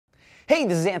Hey,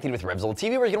 this is Anthony with RevZilla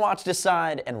TV, where you can watch,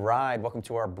 decide, and ride. Welcome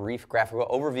to our brief graphical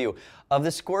overview of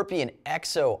the Scorpion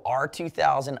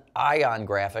EXO-R2000 Ion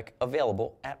graphic,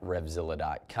 available at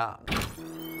RevZilla.com.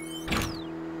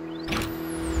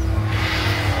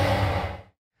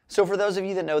 So for those of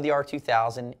you that know the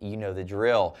R2000, you know the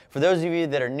drill. For those of you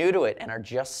that are new to it and are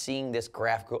just seeing this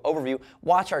graphical overview,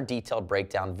 watch our detailed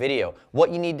breakdown video.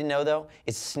 What you need to know though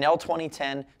is Snell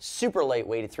 2010, super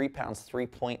lightweight at 3 pounds,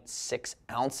 3.6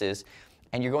 ounces.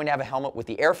 And you're going to have a helmet with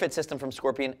the AirFit system from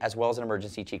Scorpion, as well as an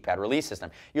emergency cheek pad release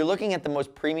system. You're looking at the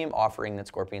most premium offering that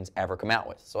Scorpion's ever come out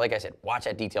with. So like I said, watch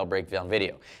that detailed breakdown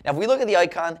video. Now if we look at the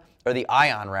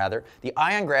Ion rather, the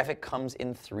Ion graphic comes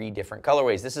in 3 different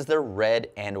colorways. This is the red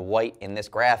and white in this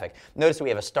graphic. Notice we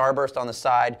have a starburst on the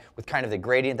side with kind of the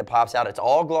gradient that pops out. It's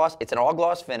all gloss, it's an all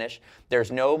gloss finish.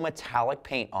 There's no metallic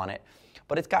paint on it,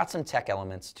 but it's got some tech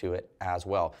elements to it as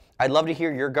well. I'd love to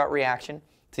hear your gut reaction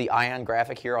to the Ion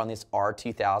graphic here on this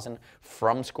R2000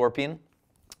 from Scorpion.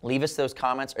 Leave us those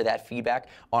comments or that feedback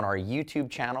on our YouTube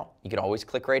channel. You can always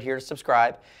click right here to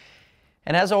subscribe.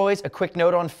 And as always, a quick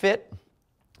note on fit.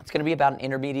 It's going to be about an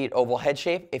intermediate oval head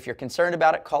shape. If you're concerned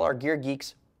about it, call our Gear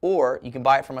Geeks, or you can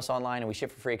buy it from us online and we ship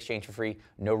for free, exchange for free,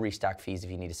 no restock fees if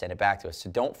you need to send it back to us. So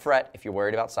don't fret if you're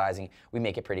worried about sizing. We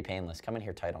make it pretty painless. Come in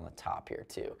here tight on the top here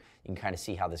too. You can kind of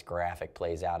see how this graphic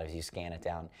plays out as you scan it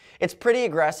down. It's pretty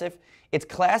aggressive. It's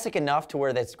classic enough to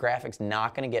where this graphic's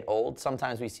not going to get old.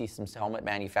 Sometimes we see some helmet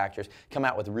manufacturers come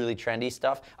out with really trendy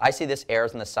stuff. I see this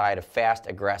errs on the side of fast,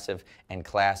 aggressive, and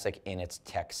classic in its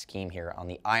tech scheme here on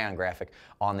the Ion graphic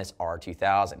on this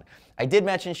R2000. I did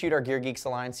mention shoot our Gear Geeks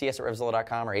line. See us at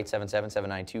RevZilla.com or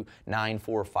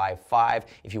 877-792-9455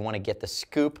 if you want to get the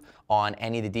scoop on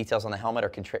any of the details on the helmet or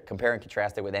compare and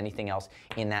contrast it with anything else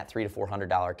in that $300 to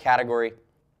 $400 category.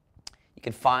 You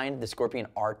can find the Scorpion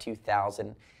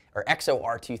R2000 or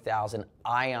EXO-R2000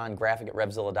 Ion graphic at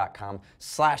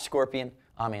RevZilla.com/Scorpion.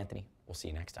 I'm Anthony. We'll see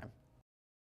you next time.